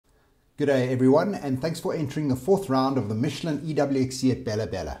Good day everyone, and thanks for entering the fourth round of the Michelin EWXC at Bela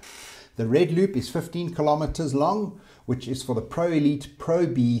Bela. The red loop is 15 kilometers long, which is for the Pro Elite, Pro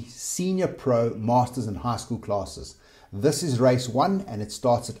B, Senior Pro, Masters and High School classes. This is race 1 and it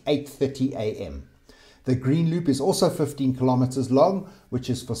starts at 8:30 a.m. The green loop is also 15 kilometers long, which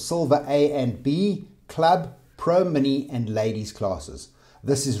is for Silver A and B, Club, Pro Mini and Ladies classes.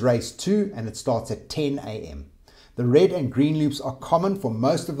 This is race 2 and it starts at 10 a.m. The red and green loops are common for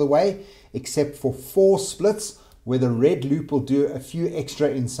most of the way, except for 4 splits where the red loop will do a few extra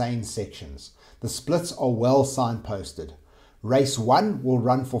insane sections. The splits are well signposted. Race 1 will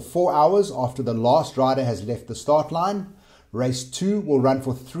run for 4 hours after the last rider has left the start line. Race 2 will run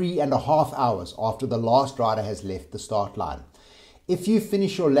for 3.5 hours after the last rider has left the start line. If you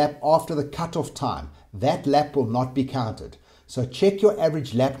finish your lap after the cutoff time, that lap will not be counted. So check your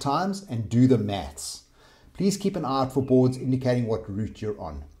average lap times and do the maths. Please keep an eye out for boards indicating what route you're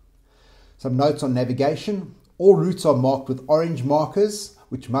on. Some notes on navigation. All routes are marked with orange markers,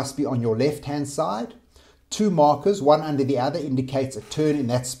 which must be on your left-hand side. 2 markers, one under the other, indicates a turn in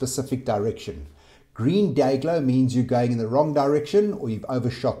that specific direction. Green dayglow means you're going in the wrong direction or you've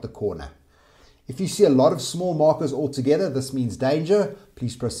overshot the corner. If you see a lot of small markers all together, this means danger.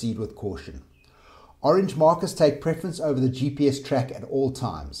 Please proceed with caution. Orange markers take preference over the GPS track at all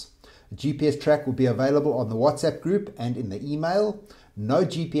times. The GPS track will be available on the WhatsApp group and in the email. No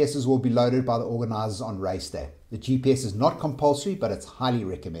GPSs will be loaded by the organizers on race day. The GPS is not compulsory, but it's highly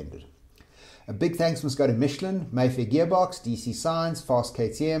recommended. A big thanks must go to Michelin, Mayfair Gearbox, DC Science, Fast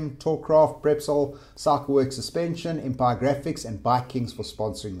KTM, Torcraft, Prepsol, Cycleworks Suspension, Empire Graphics and Bike Kings for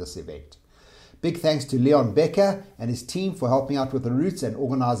sponsoring this event. Big thanks to Leon Becker and his team for helping out with the routes and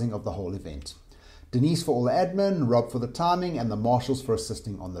organizing of the whole event. Denise for all the admin, Rob for the timing and the marshals for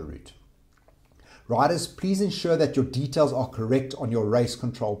assisting on the route. Riders, please ensure that your details are correct on your race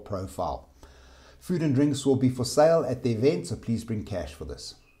control profile. Food and drinks will be for sale at the event, so please bring cash for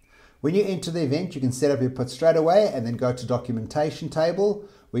this. When you enter the event, you can set up your pit straight away and then go to documentation table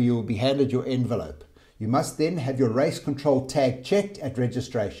where you will be handed your envelope. You must then have your race control tag checked at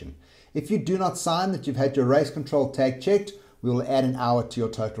registration. If you do not sign that you've had your race control tag checked, we will add an hour to your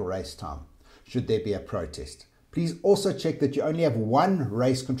total race time, should there be a protest. Please also check that you only have 1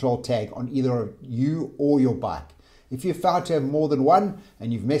 race control tag on either you or your bike. If you're found to have more than 1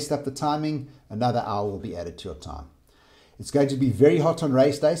 and you've messed up the timing, another hour will be added to your time. It's going to be very hot on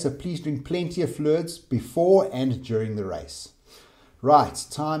race day, so please drink plenty of fluids before and during the race. Right,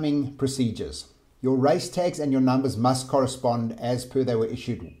 timing procedures. Your race tags and your numbers must correspond as per they were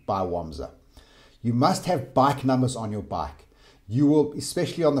issued by WAMSA. You must have bike numbers on your bike. You will,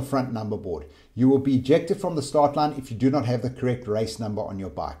 especially on the front number board, you will be ejected from the start line if you do not have the correct race number on your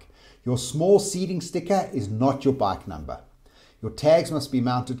bike. Your small seating sticker is not your bike number. Your tags must be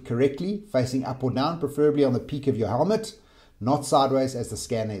mounted correctly, facing up or down, preferably on the peak of your helmet, not sideways as the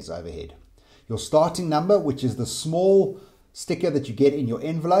scanner is overhead. Your starting number, which is the small sticker that you get in your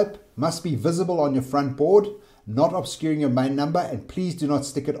envelope, must be visible on your front board, not obscuring your main number, and please do not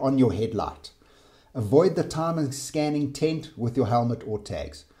stick it on your headlight. Avoid the timing scanning tent with your helmet or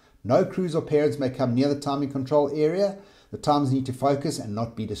tags. No crews or parents may come near the timing control area. The times need to focus and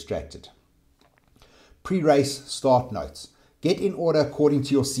not be distracted. Pre-race start notes. Get in order according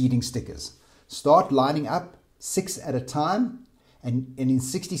to your seating stickers. Start lining up 6 at a time and in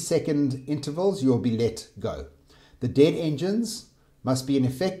 60-second intervals you will be let go. The dead engines must be in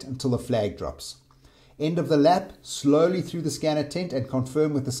effect until the flag drops. End of the lap, slowly through the scanner tent and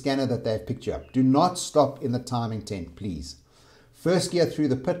confirm with the scanner that they have picked you up. Do not stop in the timing tent, please. First gear through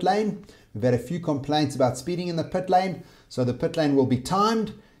the pit lane. We've had a few complaints about speeding in the pit lane, so the pit lane will be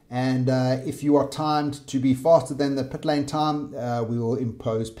timed, and if you are timed to be faster than the pit lane time, we will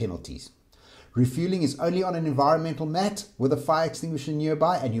impose penalties. Refueling is only on an environmental mat with a fire extinguisher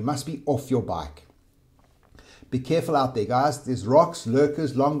nearby, and you must be off your bike. Be careful out there, guys. There's rocks,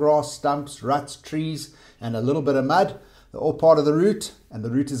 lurkers, long grass, stumps, ruts, trees, and a little bit of mud. They're all part of the route, and the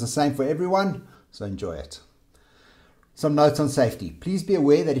route is the same for everyone, so enjoy it. Some notes on safety. Please be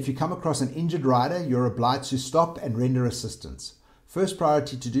aware that if you come across an injured rider, you're obliged to stop and render assistance. First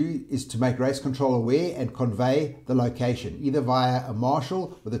priority to do is to make race control aware and convey the location, either via a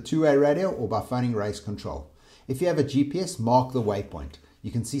marshal with a 2-way radio or by phoning race control. If you have a GPS, mark the waypoint.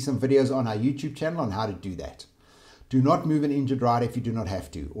 You can see some videos on our YouTube channel on how to do that. Do not move an injured rider if you do not have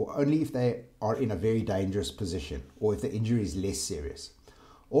to, or only if they are in a very dangerous position, or if the injury is less serious.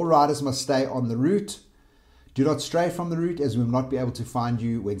 All riders must stay on the route. Do not stray from the route, as we will not be able to find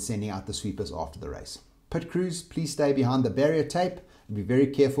you when sending out the sweepers after the race. Pit crews, please stay behind the barrier tape and be very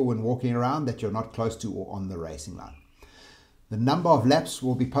careful when walking around that you're not close to or on the racing line. The number of laps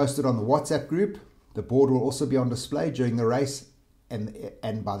will be posted on the WhatsApp group. The board will also be on display during the race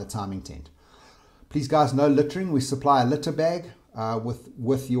and by the timing tent. Please guys, no littering. We supply a litter bag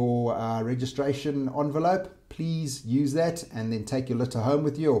with your registration envelope. Please use that and then take your litter home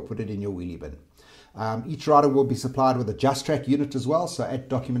with you or put it in your wheelie bin. Each rider will be supplied with a Just Track unit as well. So at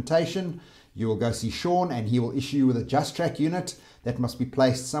documentation, you will go see Sean and he will issue you with a Just Track unit that must be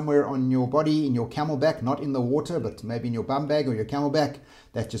placed somewhere on your body, in your camelback, not in the water, but maybe in your bum bag or your camelback.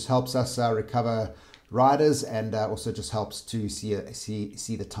 That just helps us recover riders and also just helps to see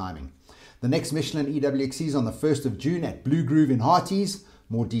the timing. The next Michelin EWXC is on the 1st of June at Blue Groove in Hearties.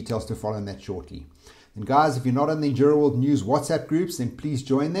 More details to follow on that shortly. And guys, if you're not on the Enduro World News WhatsApp groups, then please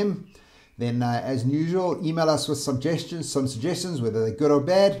join them. Then as usual, email us with some suggestions, whether they're good or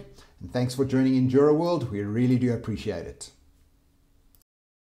bad. And thanks for joining Enduro World. We really do appreciate it.